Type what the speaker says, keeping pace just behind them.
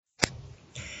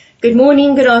Good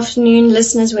morning, good afternoon,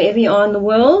 listeners, wherever you are in the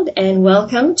world, and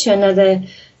welcome to another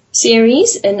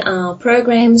series in our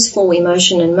programs for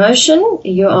Emotion in Motion.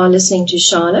 You are listening to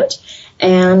Charlotte,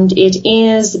 and it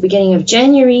is the beginning of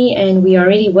January, and we are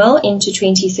already well into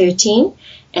 2013,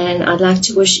 and I'd like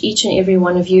to wish each and every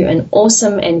one of you an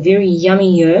awesome and very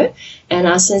yummy year, and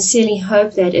I sincerely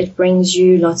hope that it brings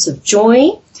you lots of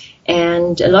joy,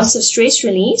 and lots of stress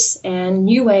release and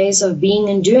new ways of being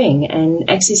and doing and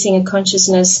accessing a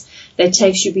consciousness that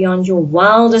takes you beyond your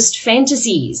wildest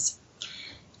fantasies.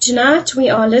 Tonight we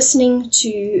are listening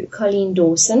to Colleen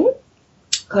Dawson.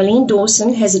 Colleen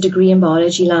Dawson has a degree in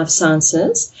biology, life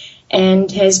sciences, and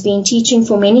has been teaching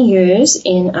for many years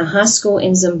in a high school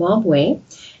in Zimbabwe.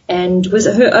 And with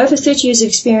her over 30 years of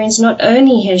experience, not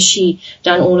only has she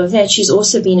done all of that, she's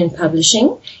also been in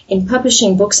publishing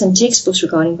books and textbooks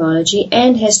regarding biology,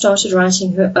 and has started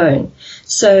writing her own.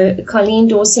 So, Colleen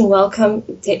Dawson, welcome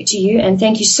to you, and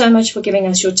thank you so much for giving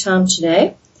us your time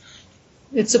today.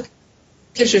 It's a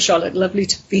pleasure, Charlotte. Lovely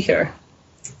to be here.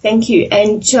 Thank you.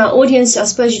 And to our audience, I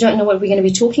suppose you don't know what we're going to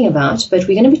be talking about, but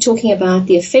we're going to be talking about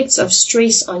the effects of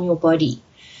stress on your body.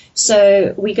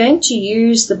 So we're going to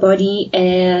use the body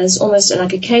as almost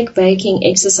like a cake baking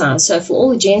exercise. So for all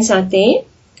the gents out there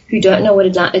who don't know what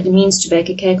it means to bake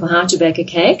a cake or how to bake a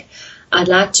cake, I'd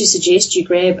like to suggest you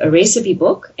grab a recipe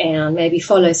book and maybe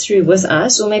follow through with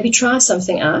us, or maybe try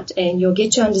something out, and you'll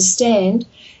get to understand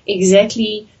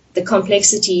exactly the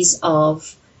complexities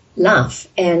of life.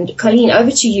 And Colleen,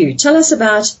 over to you. Tell us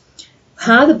about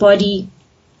how the body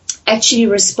actually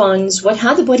responds,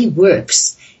 how the body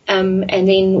works. And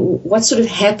then what sort of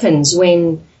happens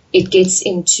when it gets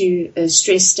into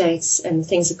stress states and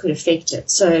things that could affect it.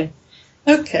 So,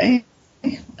 okay.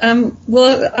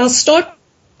 Well, I'll start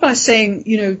by saying,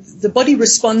 the body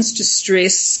responds to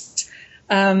stress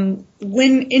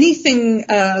when anything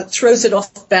throws it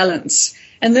off balance.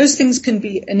 And those things can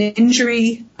be an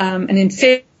injury, an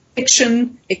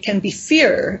infection, it can be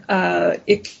fear,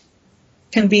 it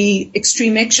can be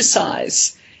extreme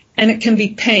exercise, and it can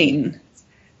be pain.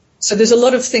 So there's a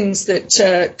lot of things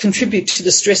that contribute to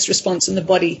the stress response in the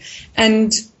body.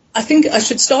 And I think I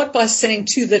should start by saying,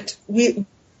 too, that we're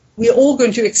all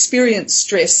going to experience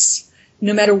stress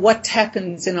no matter what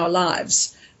happens in our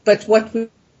lives. But what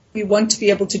we want to be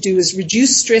able to do is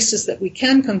reduce stresses that we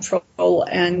can control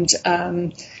and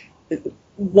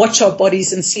watch our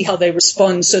bodies and see how they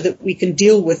respond so that we can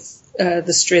deal with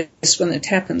the stress when it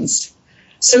happens.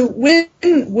 So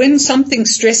when something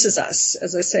stresses us,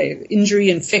 as I say,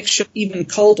 injury, infection, even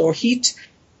cold or heat,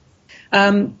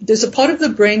 there's a part of the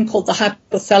brain called the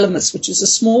hypothalamus, which is a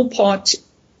small part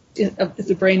of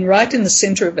the brain right in the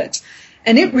center of it.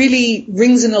 And it really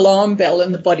rings an alarm bell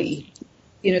in the body.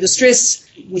 The stress,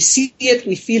 we see it,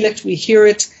 we feel it, we hear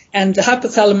it, and the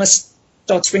hypothalamus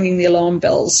starts ringing the alarm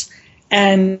bells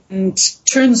and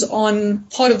turns on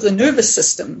part of the nervous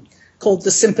system called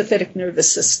the sympathetic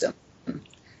nervous system.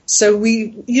 So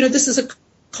this is a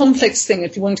complex thing.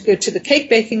 If you want to go to the cake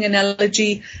baking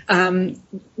analogy,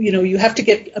 you have to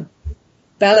get a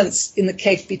balance in the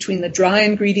cake between the dry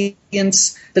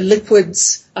ingredients, the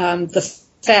liquids, the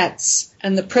fats,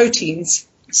 and the proteins.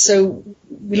 So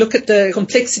we look at the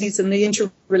complexities and the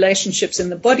interrelationships in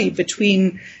the body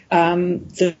between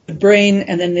the brain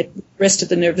and then the rest of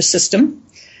the nervous system.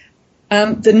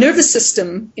 The nervous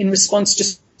system, in response to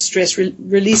stress,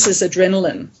 releases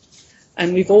adrenaline.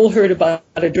 And we've all heard about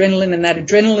adrenaline and that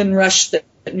adrenaline rush that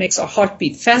makes our heart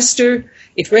beat faster.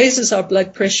 It raises our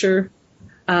blood pressure.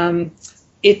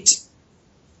 It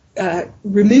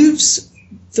removes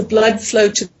the blood flow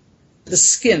to the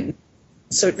skin.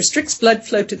 So it restricts blood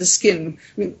flow to the skin.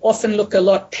 We often look a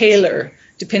lot paler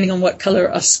depending on what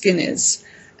color our skin is.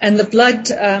 And the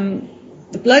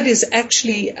blood is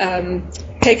actually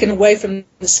taken away from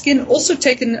the skin, also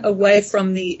taken away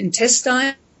from the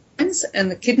intestines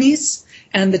and the kidneys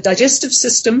and the digestive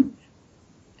system,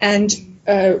 and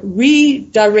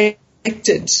redirected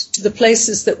to the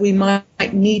places that we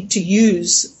might need to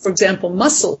use, for example,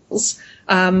 muscles,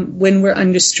 when we're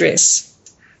under stress.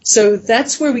 So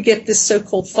that's where we get this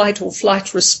so-called fight or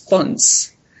flight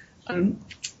response.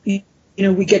 We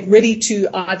get ready to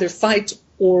either fight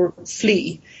or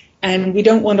flee, and we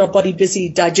don't want our body busy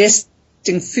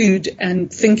digesting food and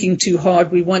thinking too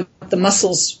hard. We want the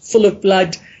muscles full of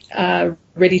blood,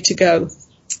 ready to go.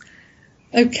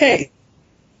 Okay,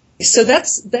 so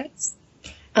that's.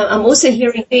 I'm also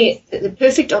hearing the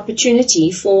perfect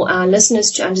opportunity for our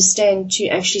listeners to understand to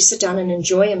actually sit down and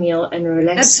enjoy a meal in a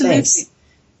relaxed space,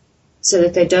 so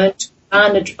that they don't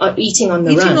find eating on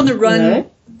the run. Eating on the run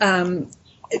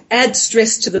it adds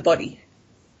stress to the body,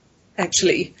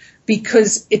 actually,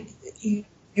 because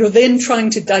you're then trying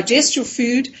to digest your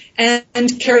food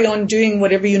and carry on doing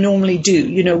whatever you normally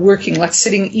do, working, like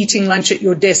sitting, eating lunch at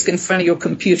your desk in front of your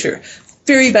computer.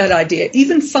 Very bad idea.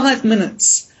 Even 5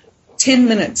 minutes, 10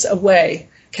 minutes away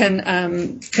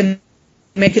can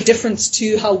make a difference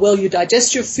to how well you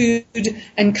digest your food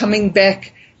and coming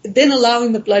back, then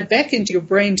allowing the blood back into your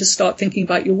brain to start thinking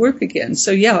about your work again.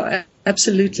 So, yeah,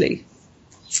 absolutely.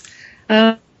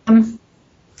 And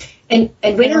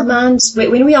when our minds,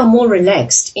 when we are more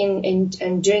relaxed in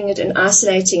doing it and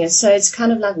isolating it, so it's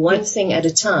kind of like one thing at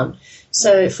a time.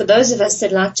 So for those of us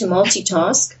that like to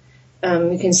multitask,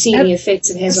 you can see the effects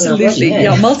it has on our body.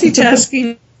 Yeah,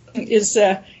 multitasking is,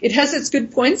 it has its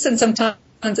good points and sometimes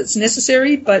it's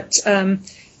necessary, but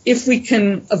if we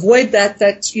can avoid that,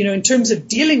 in terms of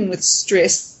dealing with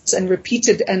stress and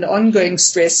repeated and ongoing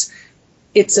stress,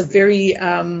 it's a very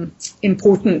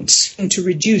important thing to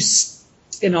reduce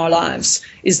in our lives,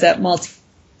 is that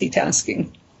multitasking.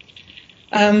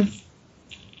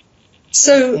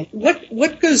 So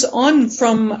what goes on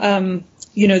from,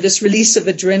 this release of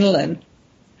adrenaline?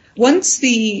 Once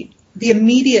the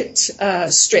immediate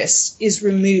stress is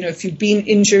removed, if you've been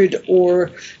injured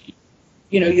or,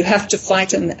 you have to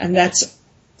fight and that's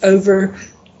over,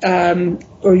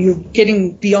 or you're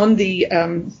getting beyond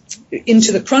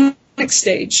into the chronic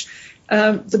stage,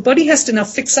 the body has to now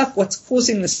fix up what's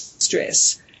causing the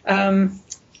stress.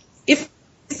 If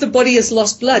the body has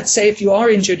lost blood, say if you are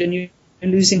injured and you're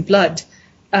losing blood,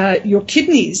 your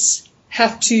kidneys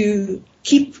have to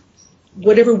keep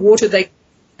whatever water they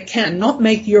can, not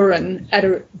make urine at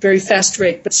a very fast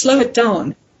rate, but slow it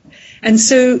down. And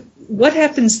so what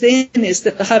happens then is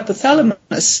that the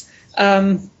hypothalamus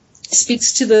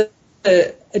speaks to the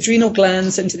adrenal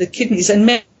glands and to the kidneys and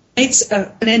makes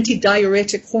an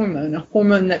antidiuretic hormone, a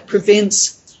hormone that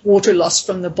prevents water loss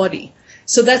from the body.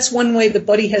 So that's one way the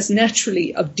body has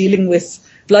naturally of dealing with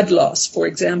blood loss, for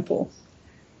example.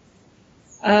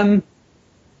 Another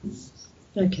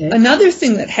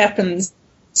thing that happens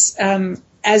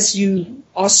as you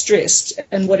are stressed,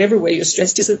 and whatever way you're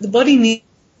stressed, is that the body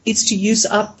needs to use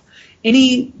up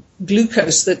any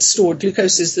glucose that's stored.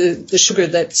 Glucose is the sugar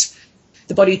that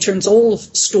the body turns all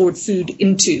stored food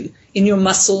into, in your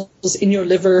muscles, in your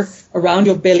liver, around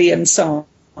your belly, and so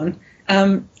on.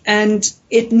 And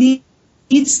it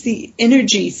needs the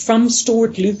energy from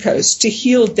stored glucose to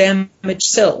heal damaged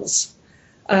cells.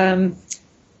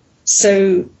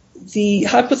 So the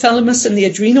hypothalamus and the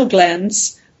adrenal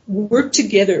glands work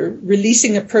together,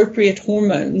 releasing appropriate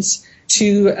hormones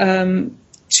to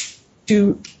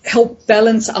help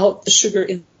balance out the sugar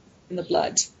in the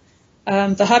blood.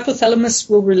 The hypothalamus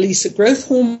will release a growth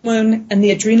hormone, and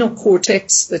the adrenal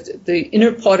cortex, the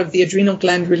inner part of the adrenal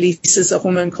gland, releases a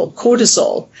hormone called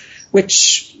cortisol,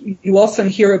 which you often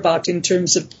hear about in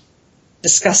terms of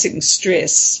discussing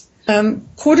stress.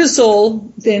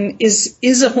 Cortisol then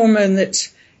is a hormone that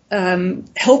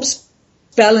helps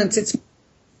balance. Its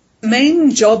main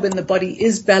job in the body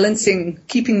is balancing,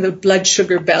 keeping the blood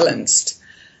sugar balanced.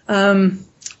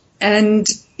 And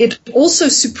it also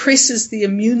suppresses the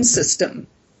immune system,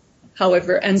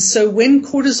 however. And so when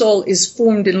cortisol is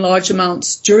formed in large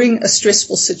amounts during a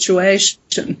stressful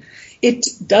situation, it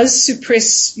does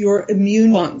suppress your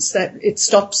immune response, that it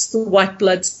stops the white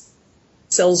blood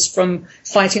cells from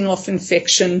fighting off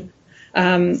infection.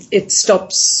 It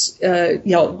stops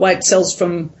white cells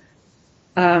from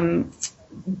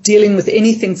dealing with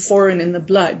anything foreign in the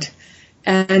blood.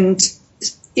 And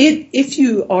if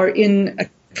you are in a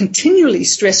continually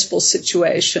stressful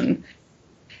situation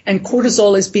and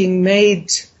cortisol is being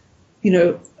made,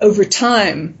 over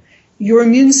time, your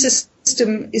immune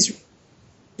system is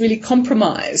really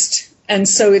compromised. And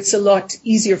so it's a lot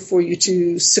easier for you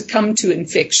to succumb to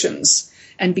infections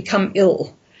and become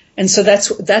ill. And so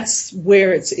that's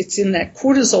where it's in that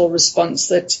cortisol response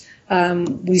that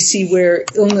we see where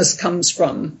illness comes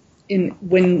from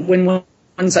when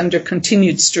one's under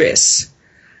continued stress.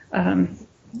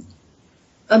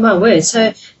 Oh my word!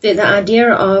 So the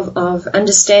idea of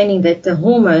understanding that the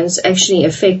hormones actually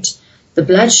affect the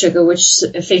blood sugar, which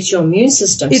affects your immune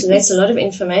system. So that's a lot of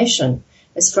information.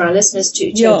 It's for our listeners to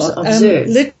observe.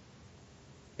 Let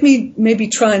me maybe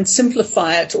try and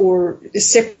simplify it or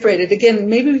separate it. Again,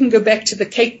 maybe we can go back to the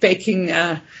cake baking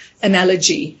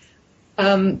analogy.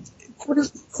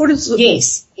 Cortisol,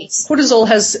 yes. Cortisol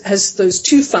has those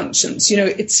two functions.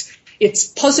 Its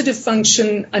positive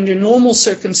function under normal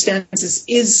circumstances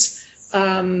is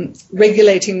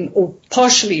regulating or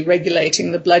partially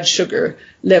regulating the blood sugar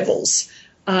levels.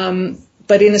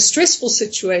 But in a stressful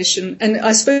situation, and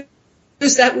I suppose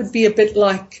that would be a bit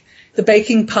like the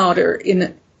baking powder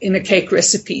in in a cake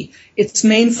recipe. Its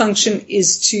main function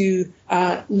is to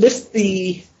lift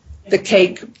the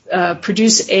cake,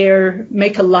 produce air,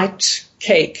 make a light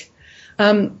cake.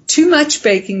 Too much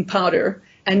baking powder,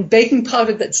 and baking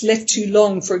powder that's left too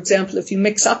long, for example, if you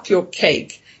mix up your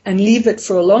cake and leave it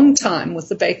for a long time with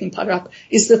the baking powder up,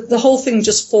 is that the whole thing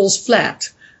just falls flat.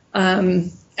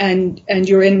 And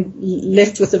you're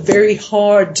left with a very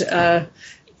hard,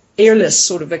 airless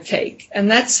sort of a cake.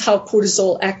 And that's how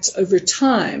cortisol acts over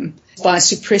time, by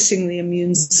suppressing the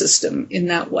immune system in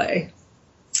that way.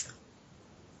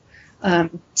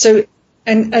 So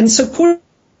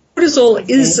cortisol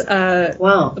is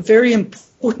very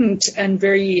important and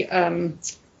very,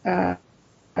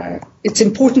 it's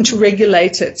important to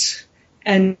regulate it.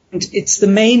 And it's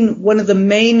one of the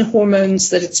main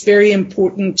hormones that it's very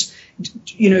important,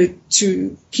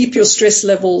 to keep your stress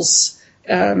levels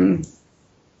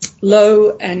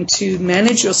low and to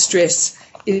manage your stress.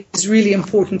 It is really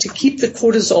important to keep the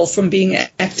cortisol from being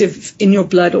active in your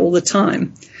blood all the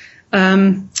time.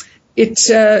 What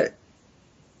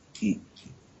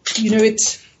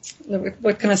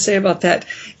can I say about that?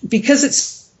 Because it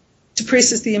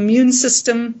suppresses the immune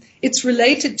system, it's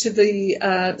related to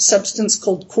the substance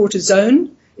called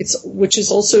cortisone, which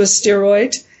is also a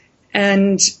steroid.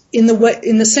 And in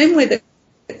the same way that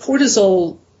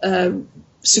cortisol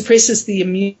suppresses the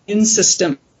immune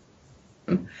system,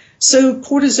 so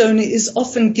cortisone is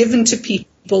often given to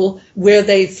people where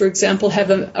they, for example,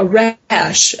 have a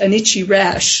rash, an itchy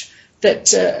rash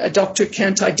that a doctor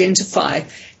can't identify.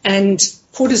 And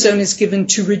cortisone is given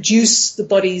to reduce the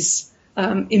body's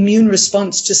immune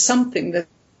response to something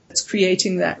that's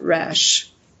creating that rash.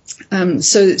 So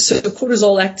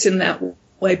cortisol acts in that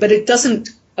way, but it doesn't,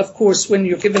 of course, when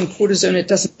you're given cortisone, it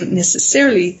doesn't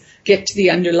necessarily get to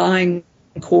the underlying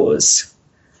cause.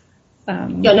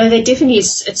 They definitely,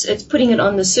 it's putting it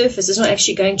on the surface. It's not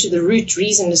actually going to the root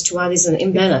reason as to why there's an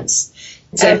imbalance.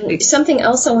 Exactly. Something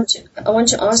else I want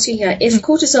to ask you here: if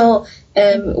cortisol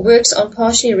works on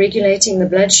partially regulating the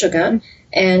blood sugar,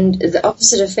 and the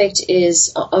opposite effect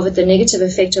is of it, the negative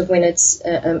effect of when it's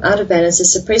out of balance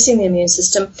is suppressing the immune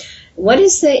system, what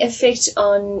is the effect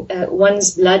on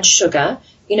one's blood sugar?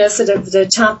 For the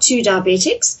type 2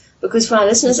 diabetics, because for our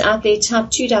listeners out there, type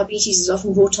 2 diabetes is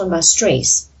often brought on by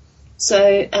stress.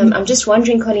 So I'm just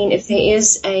wondering, Colleen, if there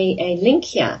is a link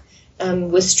here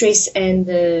with stress and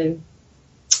the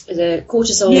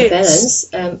cortisol balance.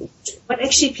 What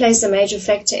actually plays a major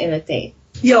factor in it there?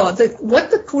 Yeah,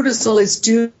 what the cortisol is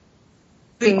doing,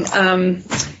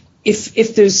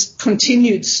 if there's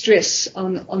continued stress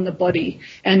on the body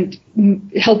and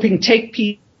helping take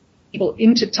people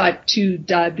into type 2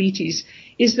 diabetes,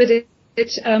 is that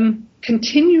it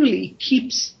continually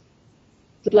keeps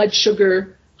the blood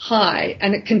sugar high,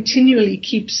 and it continually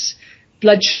keeps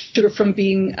blood sugar from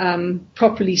being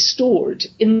properly stored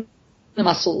in the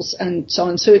muscles and so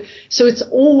on. So it's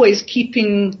always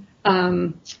keeping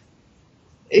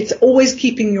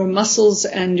your muscles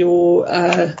and your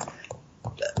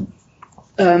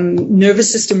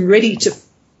nervous system ready to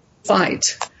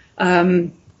fight.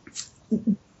 But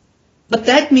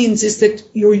that means is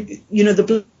that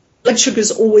the blood sugar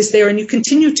is always there, and you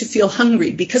continue to feel hungry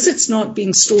because it's not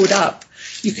being stored up.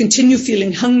 You continue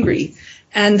feeling hungry,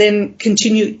 and then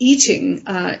continue eating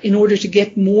in order to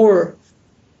get more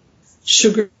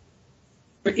sugar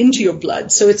into your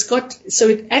blood. So it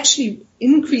actually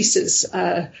increases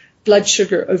blood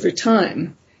sugar over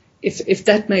time, if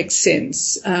that makes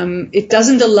sense. It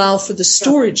doesn't allow for the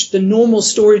storage, the normal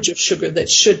storage of sugar that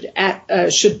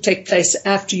should take place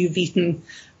after you've eaten,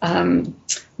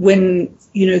 when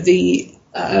the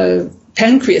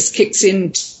pancreas kicks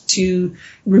in to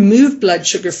remove blood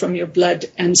sugar from your blood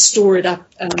and store it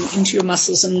up into your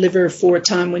muscles and liver for a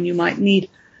time when you might need.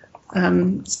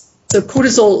 So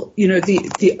cortisol,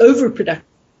 the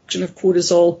overproduction of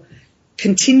cortisol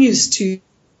continues to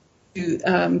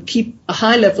keep a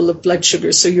high level of blood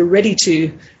sugar, so you're ready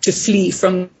to flee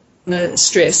from the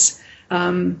stress,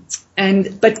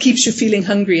 but keeps you feeling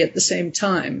hungry at the same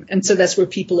time. And so that's where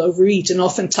people overeat, and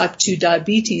often type 2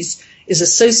 diabetes is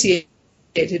associated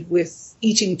with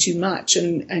eating too much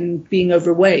and being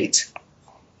overweight.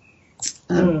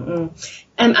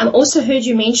 I also heard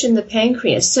you mention the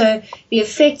pancreas. So the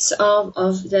effects of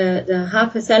the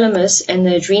hypothalamus and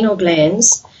the adrenal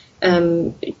glands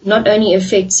not only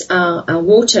affects our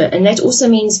water, and that also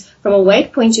means from a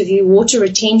weight point of view, water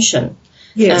retention.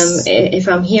 Yes. If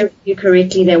I'm hearing you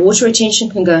correctly, their water retention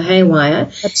can go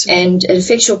haywire. Absolutely. And it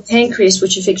affects your pancreas,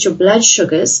 which affects your blood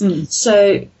sugars.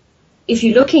 So if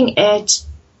you're looking at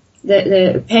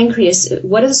the pancreas,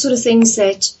 what are the sort of things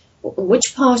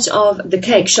which part of the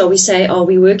cake, shall we say, are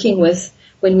we working with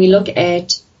when we look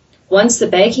at once the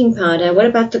baking powder, what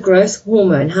about the growth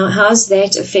hormone? How's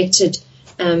that affected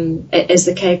as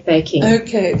the cake baking?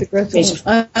 Okay, the growth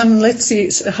hormone. Let's see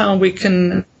how we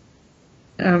can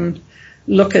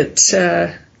look at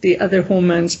the other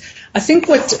hormones. I think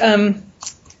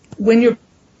when you're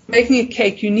making a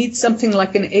cake, you need something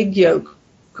like an egg yolk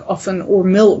often, or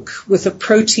milk with a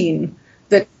protein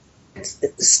that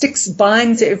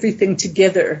binds everything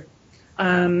together.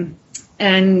 And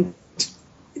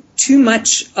too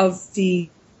much of the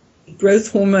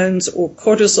growth hormones or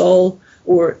cortisol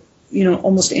or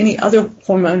almost any other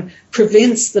hormone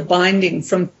prevents the binding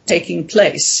from taking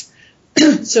place.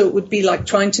 So it would be like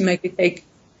trying to make a cake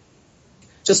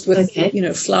just with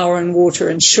flour and water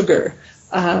and sugar.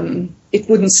 It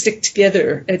wouldn't stick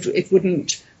together. It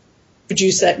wouldn't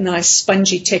produce that nice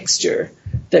spongy texture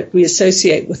that we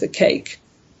associate with a cake.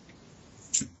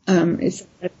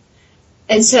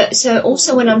 And so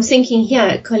also what I'm thinking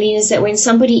here, Colleen, is that when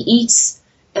somebody eats,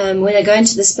 when they go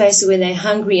into the space where they're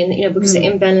hungry and, because they're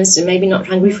imbalanced and maybe not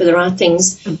hungry for the right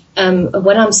things,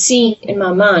 what I'm seeing in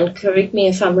my mind, correct me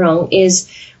if I'm wrong, is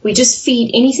we just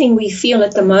feed anything we feel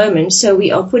at the moment. So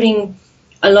we are putting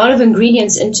a lot of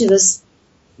ingredients into this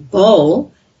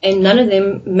bowl, and none of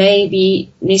them may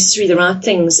be necessarily the right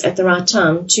things at the right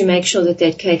time to make sure that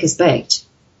cake is baked.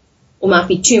 Or might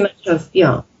be too much of,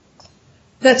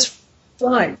 That's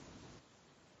right.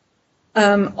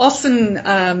 Often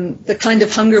the kind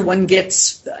of hunger one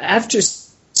gets after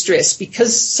stress,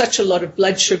 because such a lot of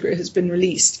blood sugar has been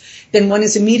released, then one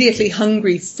is immediately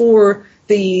hungry for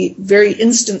the very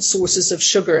instant sources of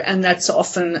sugar, and that's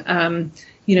often,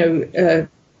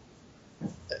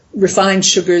 refined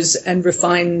sugars and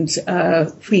refined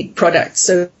wheat products,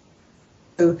 so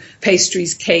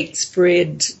pastries, cakes,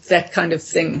 bread, that kind of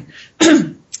thing.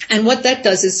 And what that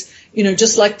does is,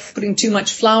 just like putting too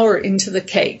much flour into the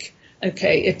cake,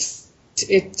 it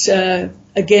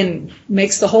again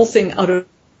makes the whole thing out of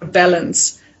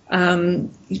balance,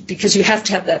 because you have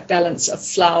to have that balance of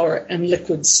flour and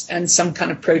liquids and some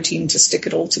kind of protein to stick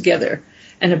it all together,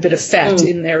 and a bit of fat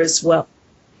in there as well.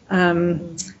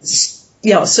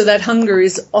 So that hunger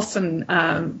is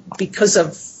often because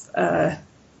of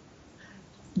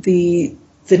the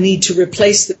need to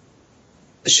replace the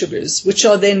sugars, which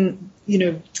are then,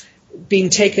 being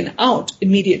taken out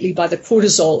immediately by the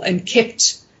cortisol and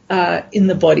kept in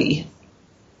the body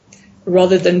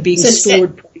rather than being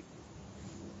stored.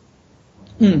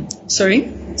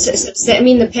 Sorry? So does that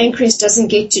mean the pancreas doesn't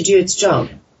get to do its job,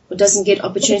 or doesn't get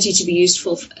opportunity to be used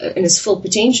in its full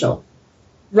potential?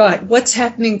 Right. What's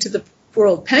happening to the poor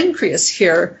old pancreas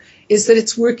here is that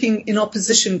it's working in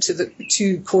opposition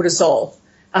to cortisol.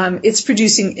 It's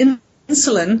producing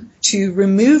insulin to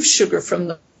remove sugar from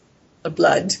the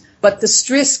blood, but the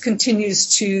stress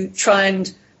continues to try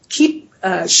and keep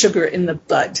sugar in the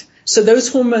blood. So those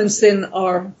hormones then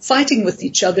are fighting with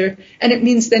each other, and it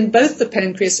means then both the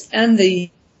pancreas and the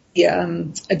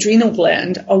adrenal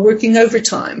gland are working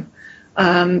overtime,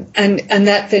 and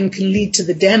that then can lead to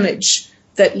the damage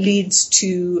that leads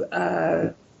to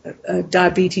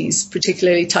diabetes,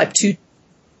 particularly type 2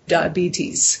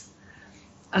 diabetes.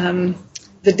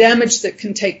 The damage that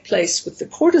can take place with the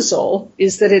cortisol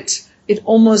is that it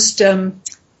almost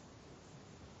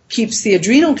keeps the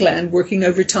adrenal gland working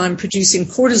overtime, producing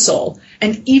cortisol.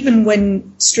 And even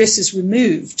when stress is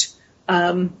removed,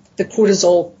 the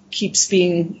cortisol keeps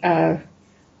being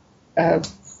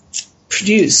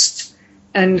produced.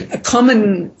 And a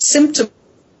common symptom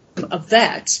of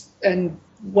that, and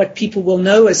what people will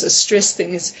know as a stress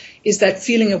thing, is that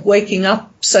feeling of waking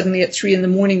up suddenly at 3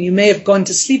 a.m. You may have gone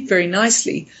to sleep very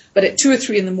nicely, but at 2 or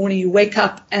 3 a.m. you wake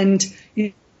up, and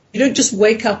you don't just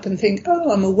wake up and think,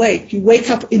 oh, I'm awake. You wake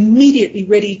up immediately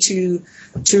ready to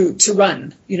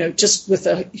run, just with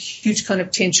a huge kind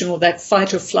of tension, or that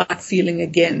fight or flight feeling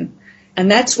again. And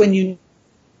that's when you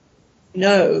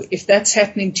know, if that's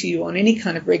happening to you on any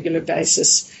kind of regular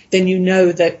basis, then you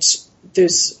know that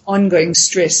there's ongoing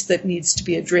stress that needs to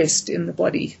be addressed in the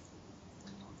body.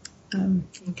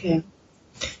 Okay.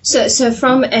 So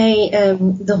from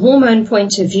the hormone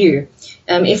point of view,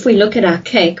 if we look at our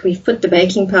cake, we've put the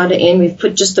baking powder in, we've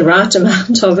put just the right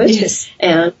amount of it, yes,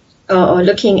 and are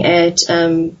looking at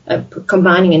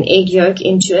combining an egg yolk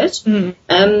into it.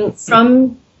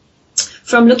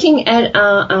 From looking at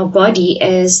our body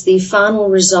as the final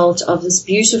result of this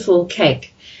beautiful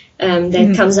cake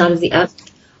that comes out of the oven,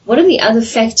 what are the other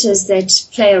factors that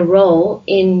play a role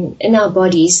in our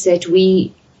bodies that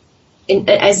we, in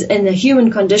the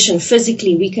human condition,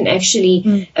 physically, we can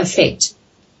actually affect?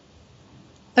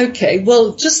 Okay,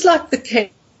 well, just like the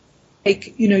cake,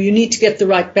 you need to get the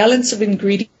right balance of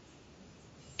ingredients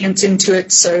nutrients into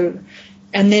it.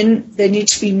 And then they need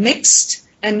to be mixed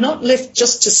and not left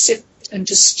just to sit and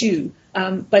to stew,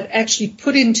 but actually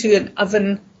put into an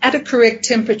oven at a correct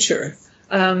temperature.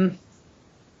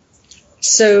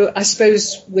 So I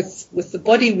suppose with the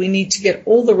body, we need to get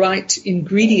all the right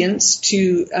ingredients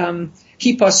to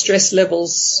keep our stress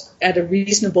levels at a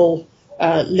reasonable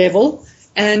level.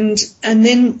 And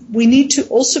then we need to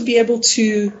also be able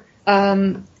to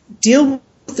deal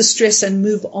with the stress and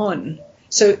move on.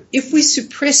 So if we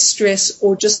suppress stress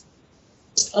or just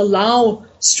allow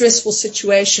stressful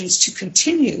situations to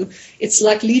continue, it's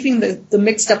like leaving the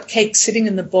mixed up cake sitting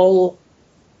in the bowl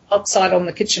outside on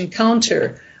the kitchen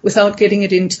counter without getting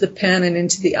it into the pan and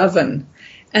into the oven.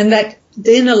 And that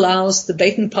then allows the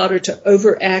baking powder to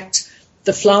overact.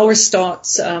 The flour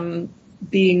starts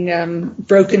being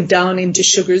broken down into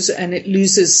sugars, and it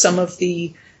loses some of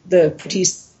the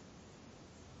properties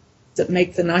that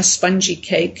make the nice spongy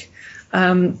cake.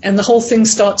 And the whole thing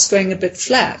starts going a bit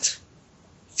flat.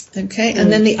 Okay,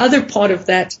 and then the other part of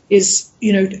that is,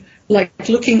 like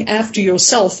looking after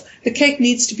yourself. The cake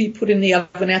needs to be put in the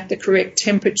oven at the correct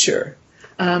temperature.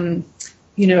 I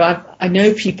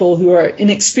know people who are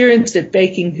inexperienced at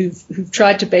baking who've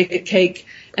tried to bake a cake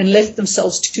and left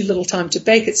themselves too little time to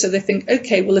bake it. So they think,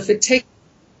 okay, well, if it takes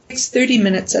 30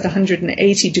 minutes at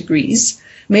 180 degrees,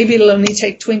 maybe it'll only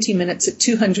take 20 minutes at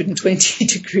 220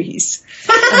 degrees.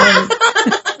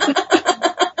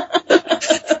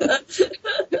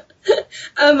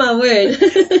 Oh, my word.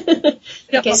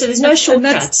 Okay, so there's no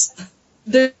shortcuts.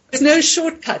 There's no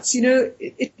shortcuts.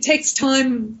 It takes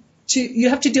time. You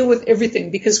have to deal with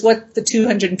everything, because what the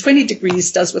 220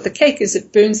 degrees does with a cake is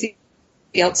it burns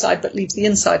the outside but leaves the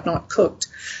inside not cooked.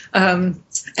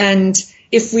 And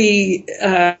if we,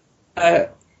 are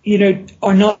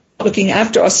not looking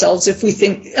after ourselves, if we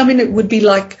think, it would be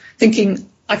like thinking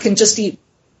I can just eat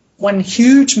one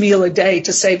huge meal a day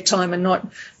to save time and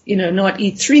not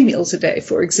eat 3 meals a day,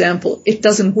 for example. It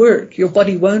doesn't work. Your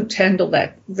body won't handle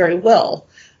that very well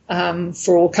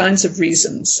for all kinds of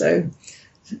reasons. So.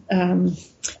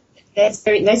 That's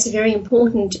a very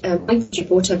important point you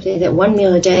brought up there. That 1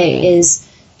 meal a day is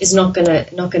not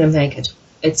gonna make it.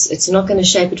 It's not going to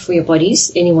shape it for your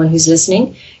bodies. Anyone who's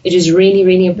listening, it is really,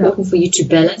 really important for you to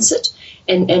balance it.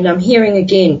 And I'm hearing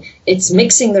again, it's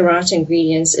mixing the right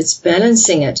ingredients. It's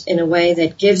balancing it in a way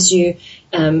that gives you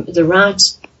the right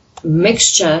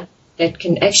mixture that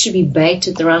can actually be baked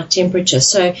at the right temperature.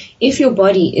 So if your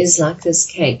body is like this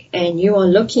cake and you are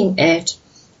looking at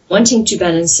wanting to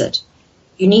balance it,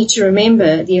 you need to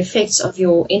remember the effects of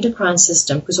your endocrine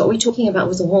system, because what we're talking about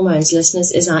with the hormones,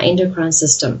 listeners, is our endocrine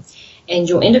system. And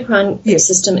your endocrine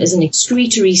system is an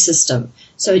excretory system,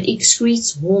 so it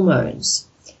excretes hormones.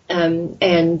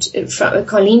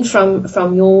 Colleen,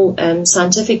 from your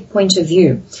scientific point of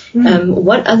view,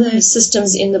 what other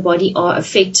systems in the body are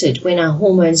affected when our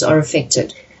hormones are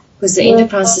affected? Because the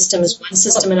endocrine system is one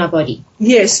system in our body.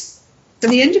 Yes.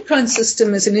 And the endocrine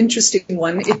system is an interesting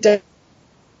one.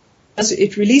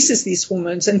 It releases these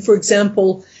hormones. And, for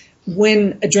example,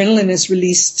 when adrenaline is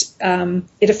released,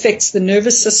 it affects the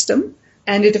nervous system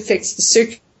and it affects the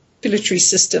circulatory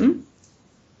system.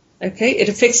 Okay, it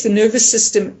affects the nervous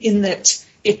system in that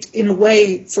it, in a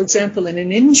way, for example, in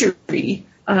an injury,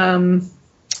 the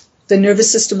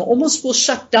nervous system almost will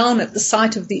shut down at the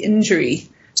site of the injury,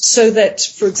 so that,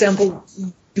 for example,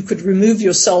 you could remove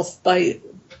yourself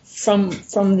from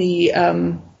the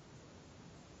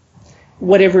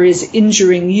whatever is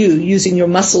injuring you, using your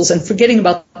muscles and forgetting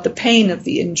about the pain of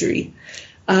the injury.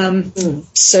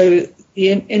 So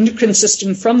the endocrine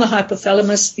system from the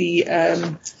hypothalamus, the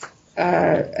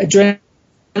adrenaline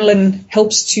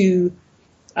helps to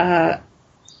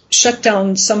shut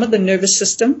down some of the nervous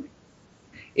system.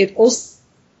 It also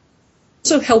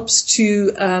helps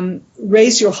to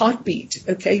raise your heartbeat.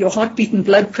 Okay, your heartbeat and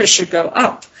blood pressure go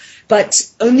up,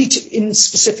 but only in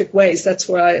specific ways. That's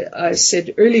why I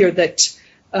said earlier that,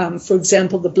 for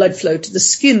example, the blood flow to the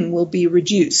skin will be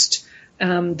reduced.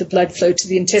 The blood flow to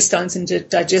the intestines and the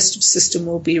digestive system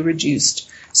will be reduced.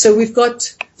 So we've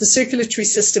got the circulatory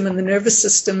system and the nervous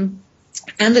system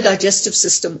and the digestive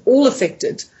system all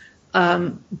affected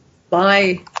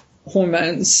by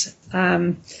hormones,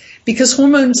 because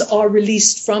hormones are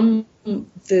released from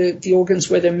the organs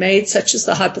where they're made, such as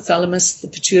the hypothalamus, the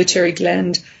pituitary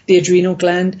gland, the adrenal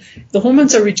gland. The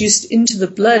hormones are reduced into the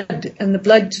blood, and the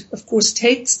blood, of course,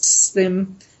 takes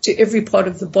them to every part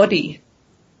of the body.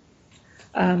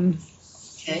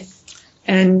 Okay.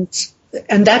 And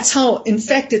that's how, in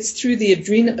fact, it's through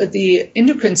the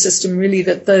endocrine system, really,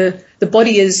 that the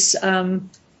body is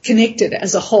connected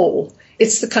as a whole.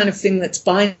 It's the kind of thing that's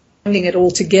binding it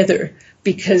all together.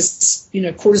 because,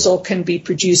 cortisol can be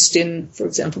produced in, for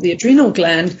example, the adrenal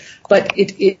gland, but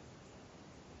it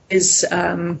is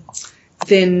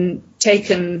then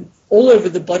taken all over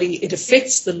the body. It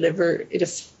affects the liver, it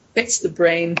affects the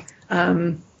brain,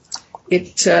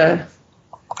 it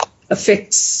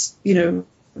affects,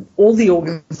 all the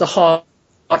organs, the heart,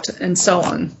 and so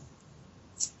on.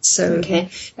 So, okay.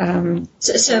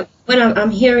 So what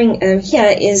I'm hearing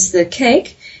here is the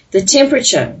cake, the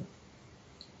temperature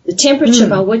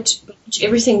by which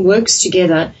everything works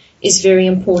together is very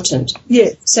important.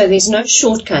 Yes. So there's no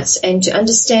shortcuts, and to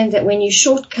understand that when you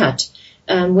shortcut,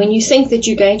 when you think that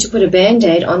you're going to put a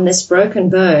Band-Aid on this broken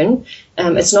bone,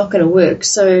 it's not going to work.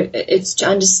 So it's to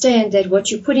understand that what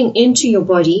you're putting into your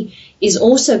body is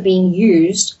also being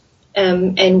used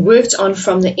and worked on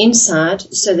from the inside,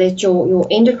 so that your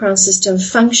endocrine system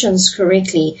functions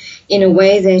correctly in a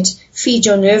way that feeds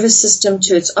your nervous system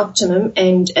to its optimum,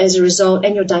 and as a result,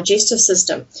 and your digestive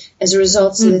system as a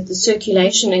result, so that the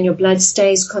circulation in your blood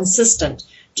stays consistent,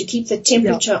 to keep the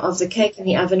temperature of the cake in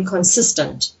the oven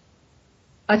consistent.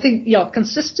 I think,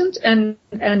 consistent and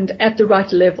at the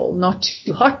right level, not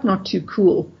too hot, not too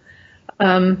cool.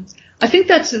 I think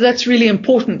that's really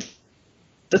important,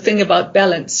 the thing about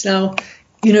balance. Now,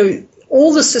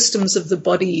 all the systems of the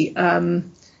body, work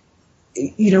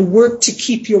to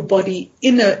keep your body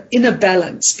in a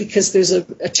balance, because there's a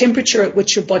temperature at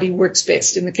which your body works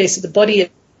best. In the case of the body,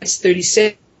 it's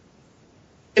 37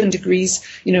 degrees,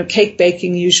 cake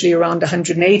baking usually around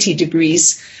 180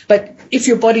 degrees. But if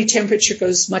your body temperature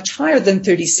goes much higher than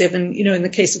 37, in the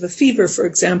case of a fever, for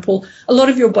example, a lot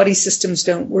of your body systems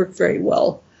don't work very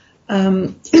well.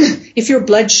 If your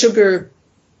blood sugar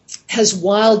has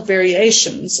wild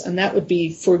variations, and that would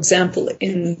be, for example,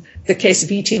 in the case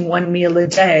of eating one meal a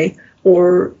day,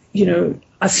 or,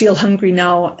 I feel hungry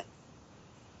now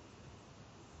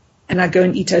and I go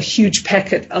and eat a huge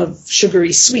packet of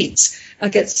sugary sweets, I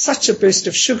get such a burst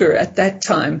of sugar at that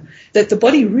time that the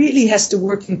body really has to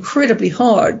work incredibly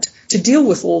hard to deal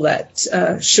with all that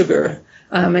sugar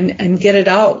and get it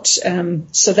out.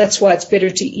 So that's why it's better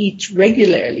to eat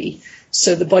regularly,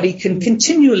 so the body can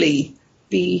continually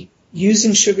be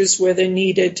using sugars where they're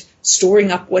needed,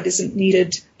 storing up what isn't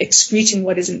needed, excreting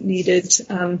what isn't needed,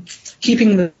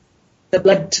 keeping the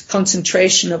blood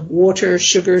concentration of water,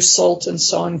 sugar, salt, and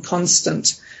so on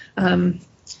constant.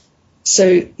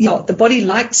 So, the body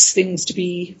likes things to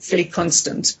be fairly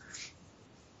constant.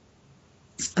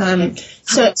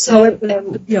 Sorry.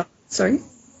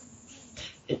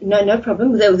 No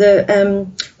problem.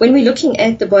 When we're looking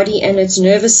at the body and its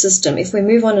nervous system, if we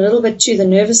move on a little bit to the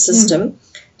nervous system,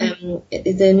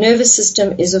 the nervous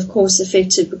system is, of course,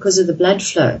 affected because of the blood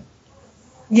flow.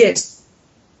 Yes.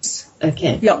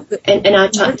 Okay. Yeah. And our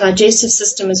digestive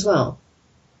system as well.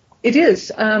 It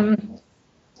is.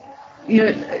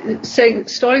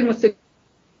 Starting with the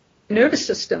nervous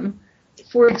system,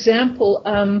 for example,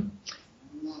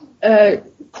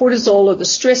 cortisol, or the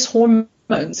stress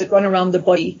hormones that run around the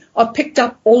body, are picked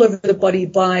up all over the body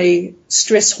by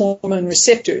stress hormone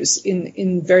receptors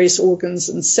in various organs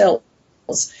and cells.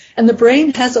 And the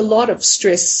brain has a lot of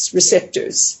stress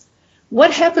receptors.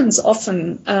 What happens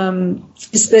often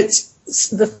is that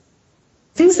the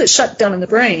things that shut down in the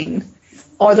brain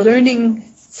are the learning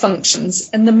functions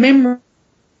and the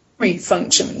memory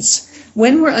functions.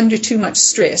 When we're under too much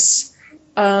stress,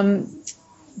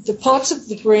 the parts of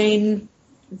the brain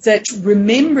that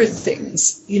remember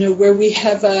things, where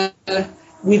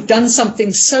we've done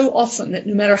something so often that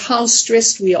no matter how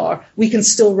stressed we are, we can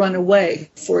still run away,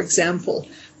 for example.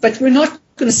 But we're not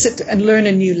going to sit and learn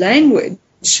a new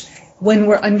language when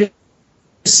we're under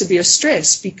severe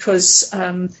stress, because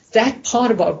that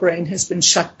part of our brain has been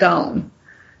shut down.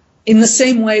 In the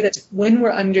same way that when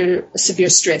we're under severe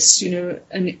stress,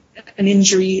 an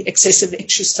injury, excessive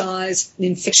exercise, an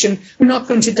infection, we're not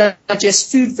going to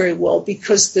digest food very well,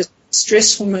 because the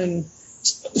stress hormones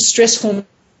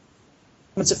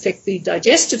affect the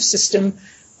digestive system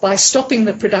by stopping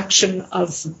the production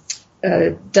of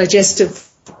digestive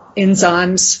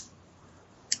enzymes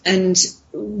and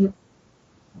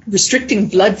restricting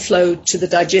blood flow to the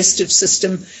digestive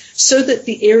system, so that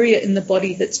the area in the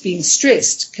body that's being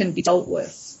stressed can be dealt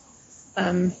with.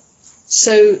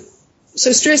 So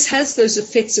stress has those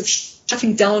effects of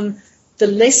shutting down the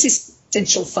less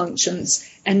essential functions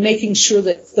and making sure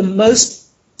that the most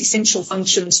essential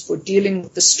functions for dealing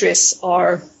with the stress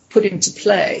are put into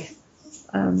play.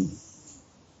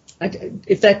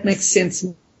 If that makes sense,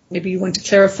 maybe you want to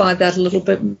clarify that a little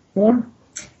bit more?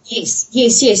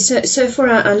 Yes. So for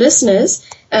our listeners,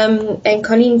 and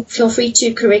Colleen, feel free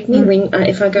to correct me when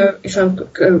if I'm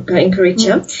incorrect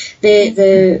here.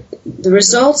 The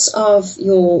results of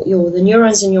the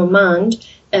neurons in your mind.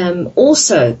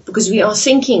 Also, because we are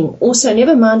thinking, also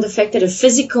never mind the fact that a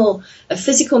physical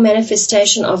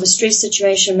manifestation of a stress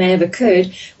situation may have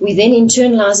occurred, we then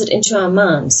internalize it into our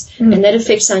minds, and that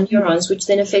affects our neurons, which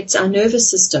then affects our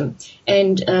nervous system,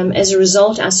 and as a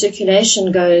result, our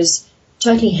circulation goes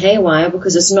totally haywire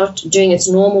because it's not doing its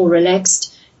normal,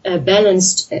 relaxed,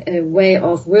 balanced way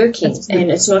of working,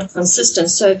 and it's not consistent.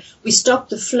 So we stop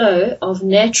the flow of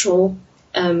natural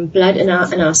blood in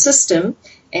our system.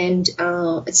 And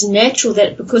it's natural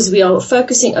that because we are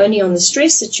focusing only on the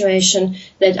stress situation,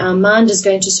 that our mind is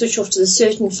going to switch off to the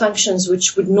certain functions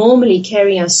which would normally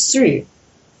carry us through.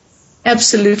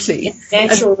 Absolutely. In a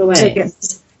natural way.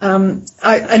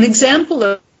 An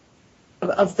example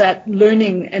of that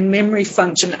learning and memory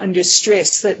function under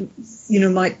stress that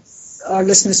our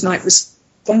listeners might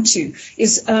respond to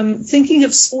is thinking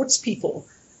of sports people.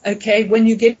 Okay, when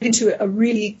you get into a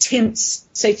really tense,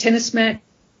 say, tennis match,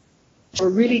 or a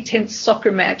really tense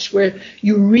soccer match where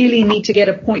you really need to get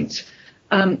a point.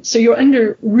 So you're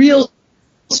under real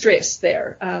stress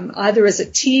there, either as a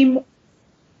team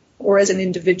or as an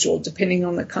individual, depending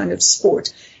on the kind of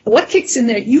sport. What kicks in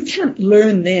there, you can't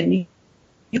learn then.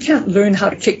 You can't learn how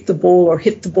to kick the ball or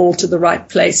hit the ball to the right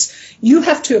place. You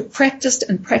have to have practiced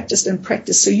and practiced and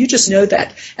practiced, so you just know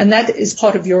that. And that is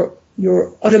part of your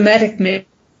automatic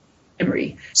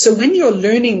memory. So when you're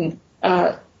learning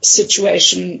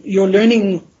situation, your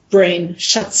learning brain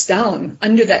shuts down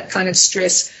under that kind of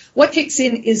stress. What kicks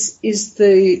in is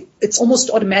it's almost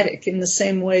automatic in the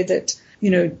same way that,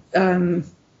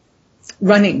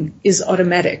 running is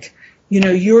automatic.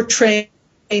 You're trained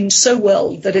so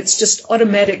well that it's just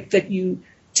automatic that you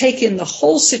take in the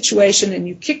whole situation and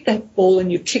you kick that ball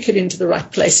and you kick it into the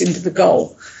right place, into the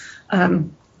goal.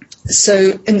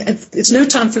 So it's no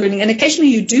time for learning. And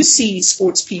occasionally you do see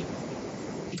sports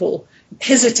people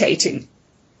hesitating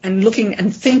and looking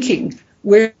and thinking,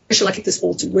 where shall I hit this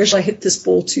ball to? Where shall I hit this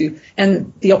ball to?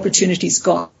 And the opportunity's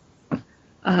gone.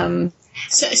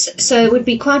 So it would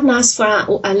be quite nice for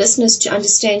our listeners to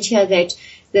understand here that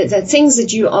the things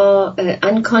that you are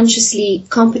unconsciously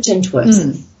competent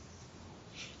with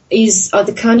are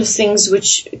the kind of things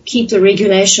which keep the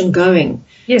regulation going.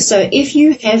 Yes. So if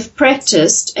you have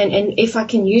practiced, and if I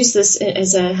can use this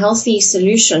as a healthy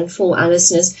solution for our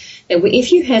listeners, that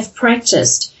if you have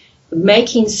practiced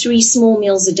making 3 small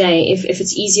meals a day, if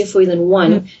it's easier for you than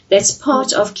one, that's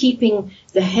part of keeping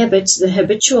the habits, the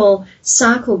habitual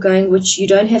cycle going, which you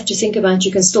don't have to think about.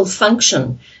 You can still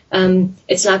function.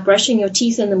 It's like brushing your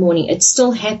teeth in the morning. It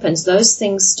still happens. Those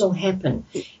things still happen.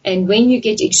 And when you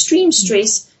get extreme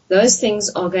stress, those things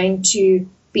are going to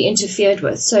be interfered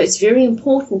with. So it's very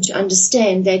important to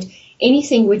understand that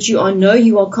anything which you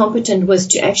are competent with,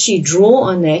 to actually draw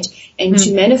on that and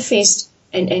to manifest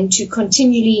and to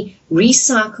continually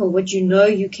recycle what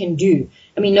you can do.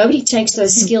 I mean, nobody takes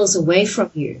those skills away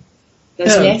from you.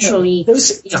 Those naturally.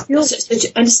 So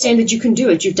to understand that you can do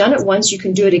it. You've done it once, you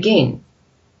can do it again.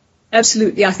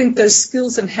 Absolutely. I think those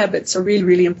skills and habits are really,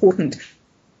 really important.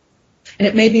 And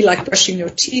it may be like brushing your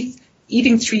teeth,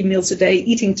 eating 3 meals a day,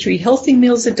 eating 3 healthy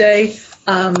meals a day.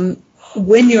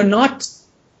 When you're not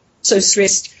so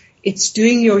stressed, it's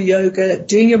doing your yoga,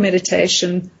 doing your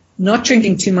meditation, not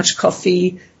drinking too much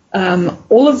coffee,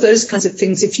 all of those kinds of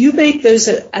things. If you make those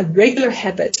a regular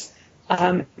habit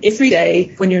every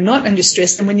day when you're not under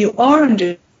stress, and when you are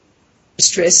under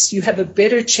stress, you have a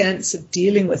better chance of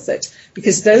dealing with it,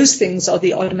 because those things are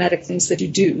the automatic things that you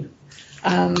do.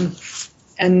 And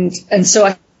so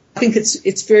I think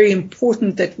it's very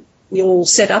important that we all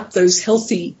set up those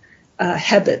healthy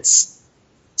habits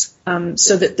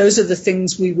so that those are the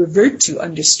things we revert to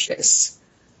under stress.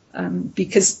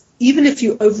 Because even if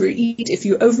you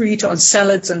overeat on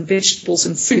salads and vegetables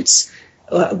and fruits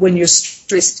when you're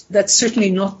stressed, that's certainly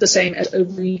not the same as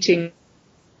overeating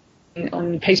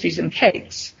on pastries and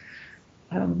cakes.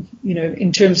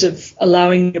 In terms of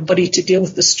allowing your body to deal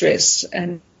with the stress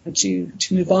and to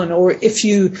move on. Or if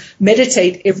you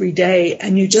meditate every day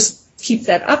and you just keep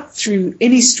that up through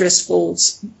any stressful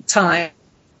time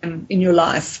in your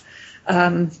life,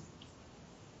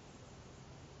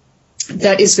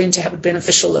 that is going to have a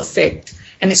beneficial effect,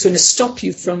 and it's going to stop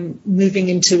you from moving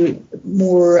into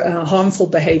more harmful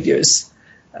behaviors.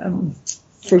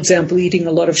 For example, eating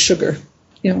a lot of sugar.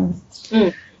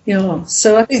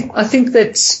 So I think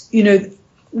that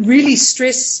really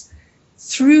stress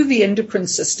through the endocrine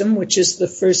system, which is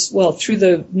through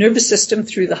the nervous system,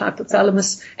 through the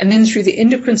hypothalamus, and then through the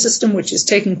endocrine system, which is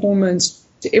taking hormones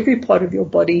to every part of your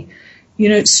body.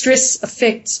 Stress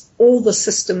affects all the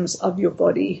systems of your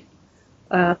body.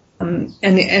 And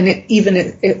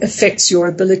it affects your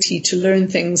ability to learn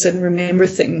things and remember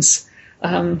things.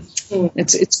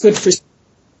 It's good for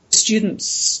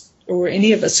students or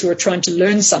any of us who are trying to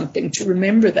learn something to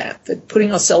remember that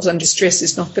putting ourselves under stress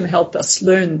is not going to help us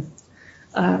learn.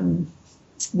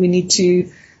 We need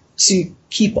to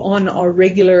keep on our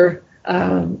regular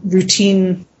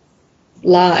routine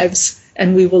lives,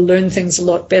 and we will learn things a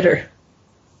lot better.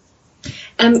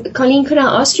 Colleen, could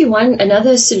I ask you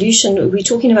another solution? We're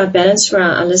talking about balance for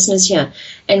our listeners here.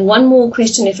 And one more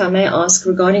question, if I may ask,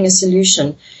 regarding a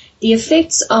solution. We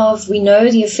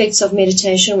know the effects of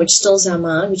meditation, which stills our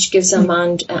mind, which gives our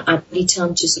mind our body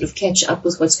time to sort of catch up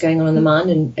with what's going on in the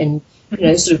mind and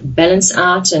sort of balance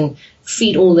out and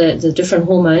feed all the different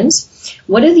hormones.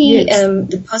 What are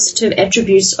the positive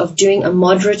attributes of doing a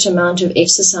moderate amount of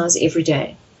exercise every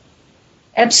day?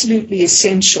 Absolutely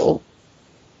essential.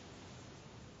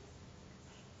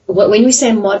 When we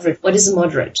say moderate, what is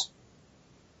moderate?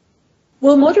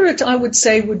 Well, moderate, I would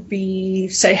say, would be,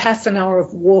 say, half an hour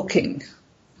of walking,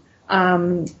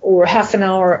 or half an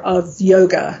hour of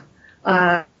yoga,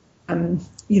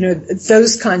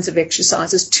 those kinds of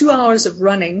exercises. 2 hours of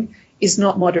running is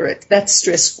not moderate. That's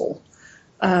stressful.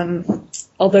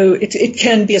 Although it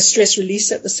can be a stress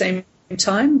release at the same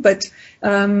time, but,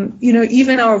 even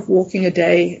an hour of walking a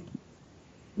day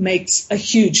makes a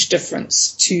huge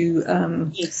difference to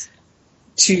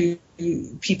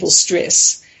people's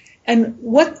stress. And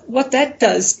what that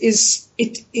does is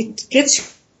it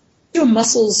gets your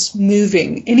muscles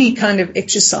moving. Any kind of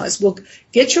exercise will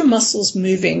get your muscles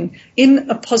moving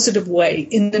in a positive way,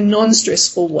 in a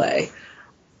non-stressful way.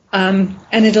 And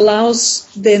it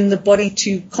allows then the body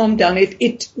to calm down.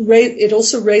 It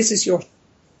also raises your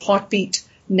heartbeat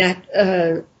in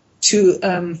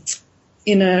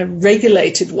a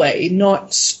regulated way,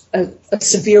 not a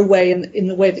severe way in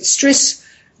the way that stress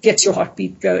gets your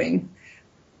heartbeat going.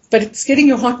 But it's getting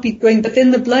your heartbeat going, but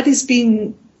then the blood is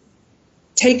being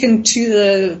taken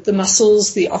to the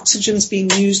muscles, the oxygen's being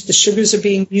used, the sugars are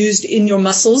being used in your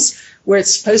muscles where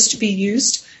it's supposed to be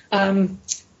used. And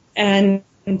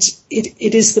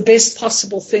it is the best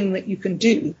possible thing that you can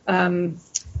do.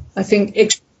 I think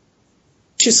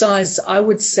exercise, I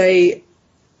would say,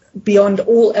 beyond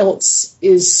all else,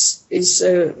 is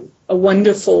a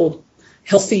wonderful,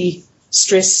 healthy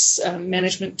stress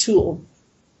management tool.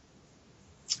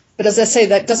 But as I say,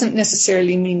 that doesn't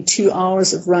necessarily mean 2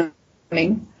 hours of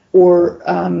running or,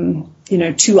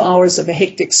 2 hours of a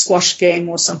hectic squash game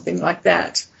or something like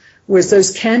that. Whereas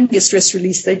those can be a stress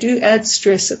release, they do add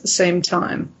stress at the same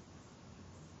time.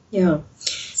 Yeah.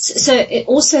 So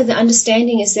also the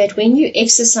understanding is that when you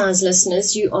exercise,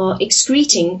 listeners, you are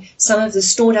excreting some of the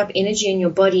stored up energy in your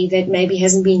body that maybe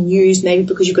hasn't been used, maybe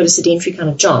because you've got a sedentary kind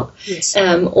of job. Yes.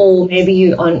 Or maybe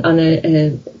you on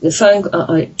the phone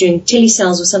doing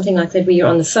telesales or something like that, where you're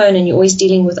on the phone and you're always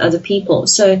dealing with other people.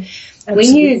 So Absolutely.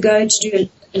 When you go to do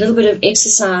a little bit of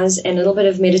exercise and a little bit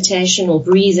of meditation or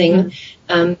breathing,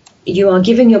 you are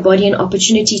giving your body an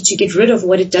opportunity to get rid of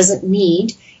what it doesn't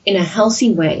need in a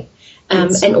healthy way.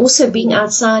 And also being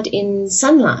outside in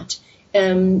sunlight.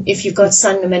 If you've got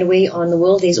sun, no matter where you are in the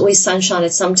world, there's always sunshine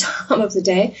at some time of the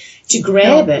day. To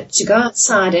grab it, to go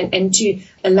outside and to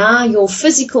allow your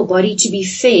physical body to be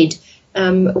fed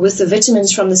with the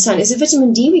vitamins from the sun. Is it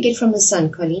vitamin D we get from the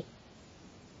sun, Colleen?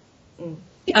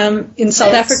 In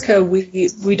South Africa,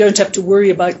 we don't have to worry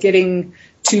about getting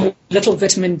too little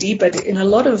vitamin D, but in a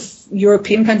lot of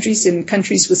European countries, in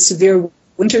countries with severe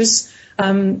winters,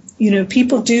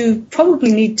 people do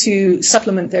probably need to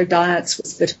supplement their diets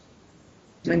with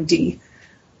vitamin D.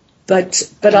 But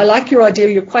I like your idea.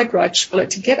 You're quite right,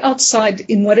 Charlotte, to get outside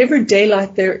in whatever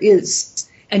daylight there is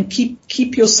and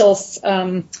keep yourself,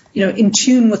 in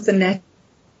tune with the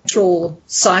natural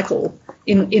cycle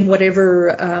in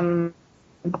whatever,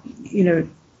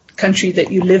 country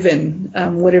that you live in,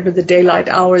 whatever the daylight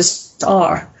hours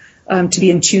are, to be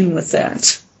in tune with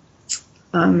that.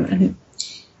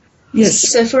 Yes.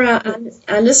 So for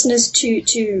our listeners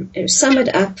to sum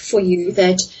it up for you,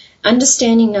 that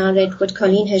understanding now that what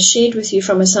Colleen has shared with you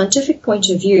from a scientific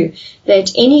point of view,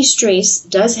 that any stress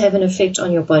does have an effect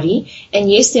on your body.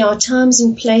 And yes, there are times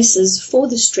and places for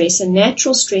the stress, a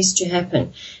natural stress to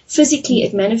happen. Physically,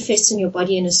 it manifests in your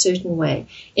body in a certain way.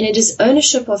 And it is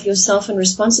ownership of yourself and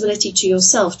responsibility to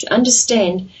yourself to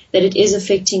understand that it is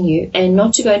affecting you and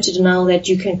not to go into denial that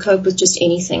you can cope with just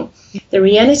anything. The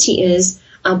reality is,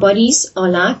 our bodies are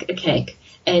like a cake.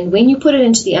 And when you put it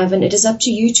into the oven, it is up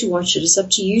to you to watch it. It's up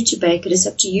to you to bake it. It's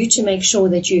up to you to make sure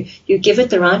that you give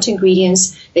it the right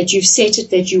ingredients, that you've set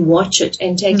it, that you watch it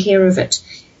and take care of it.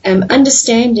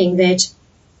 Understanding that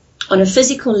on a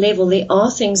physical level, there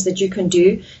are things that you can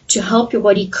do to help your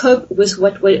body cope with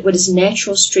what is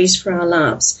natural stress for our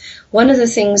lives. One of the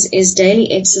things is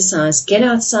daily exercise. Get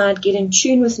outside, get in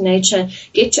tune with nature,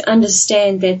 get to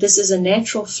understand that this is a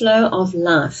natural flow of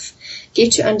life.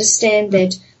 Get to understand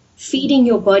that feeding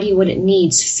your body what it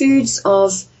needs, foods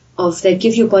that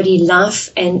give your body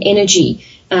life and energy,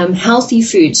 healthy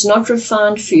foods, not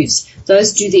refined foods,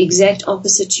 those do the exact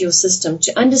opposite to your system.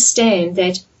 To understand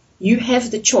that you have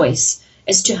the choice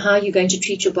as to how you're going to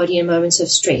treat your body in moments of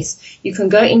stress. You can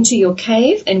go into your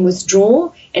cave and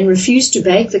withdraw and refuse to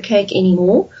bake the cake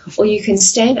anymore, or you can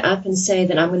stand up and say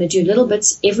that I'm going to do little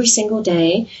bits every single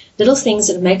day, little things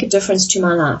that make a difference to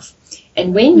my life.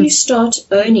 And when you start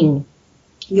owning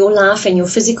your life and your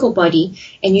physical body,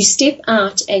 and you step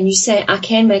out and you say, I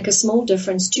can make a small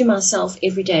difference to myself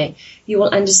every day, you will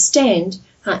understand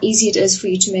how easy it is for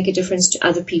you to make a difference to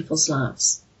other people's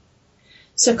lives.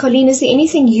 So, Colleen, is there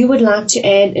anything you would like to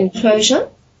add in closure?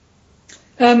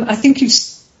 I think you've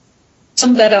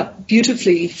summed that up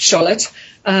beautifully, Charlotte.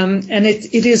 And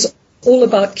it is all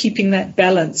about keeping that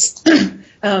balance,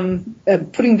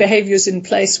 putting behaviors in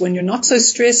place when you're not so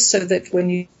stressed, so that when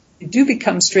you do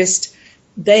become stressed,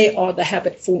 they are the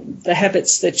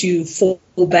habits that you fall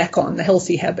back on, the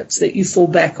healthy habits that you fall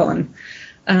back on.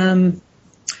 And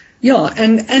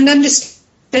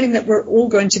understanding that we're all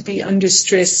going to be under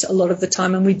stress a lot of the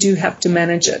time, and we do have to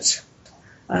manage it.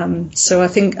 So I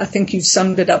think you've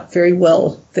summed it up very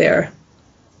well there.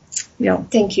 Yeah.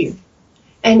 Thank you.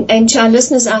 And to our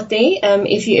listeners out there,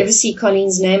 if you ever see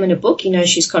Colleen's name in a book, you know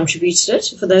she's contributed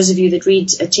it. For those of you that read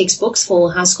textbooks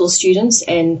for high school students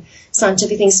and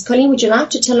scientific things, Colleen, would you like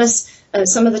to tell us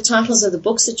some of the titles of the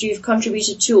books that you've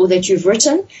contributed to or that you've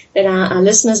written that our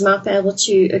listeners might be able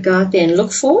to go out there and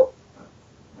look for?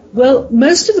 Well,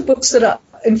 most of the books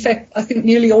in fact, I think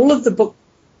nearly all of the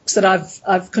books that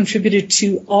I've contributed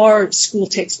to are school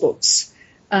textbooks,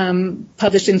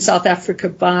 published in South Africa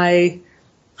by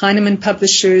Heinemann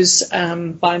Publishers,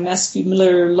 by Maskew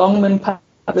Miller Longman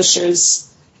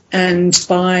Publishers, and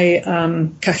by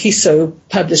Kagiso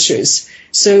Publishers.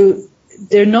 So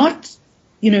they're not,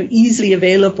 easily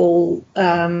available.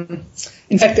 In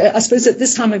fact, I suppose at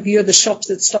this time of year, the shops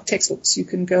that stock textbooks, you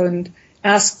can go and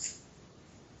ask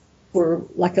for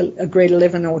like a grade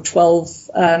 11 or 12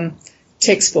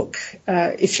 textbook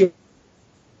if you're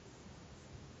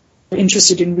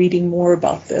interested in reading more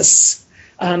about this.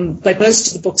 But most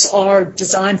of the books are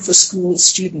designed for school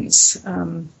students.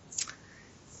 I'm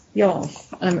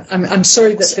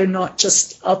sorry that they're not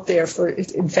just out there for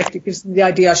it. In fact, it gives me the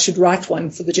idea I should write one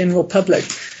for the general public.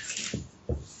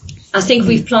 I think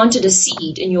we've planted a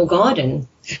seed in your garden.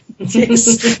 Yes,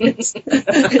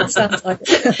 it sounds like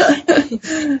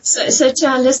it. So to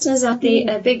our listeners out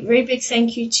there, a very big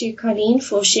thank you to Colleen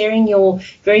for sharing your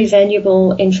very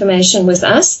valuable information with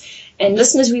us. And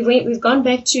listeners, we've gone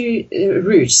back to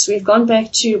roots. We've gone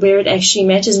back to where it actually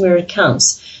matters, where it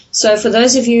counts. So for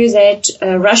those of you that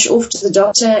rush off to the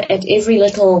doctor at every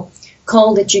little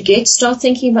cold that you get, start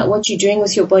thinking about what you're doing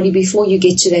with your body before you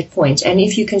get to that point, and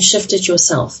if you can shift it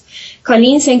yourself.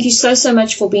 Colleen, thank you so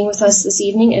much for being with us this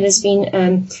evening. It has been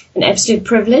an absolute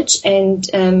privilege, and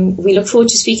we look forward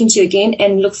to speaking to you again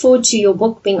and look forward to your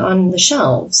book being on the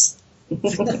shelves.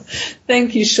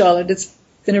 Thank you, Charlotte. It's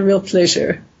been a real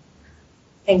pleasure.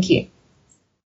 Thank you.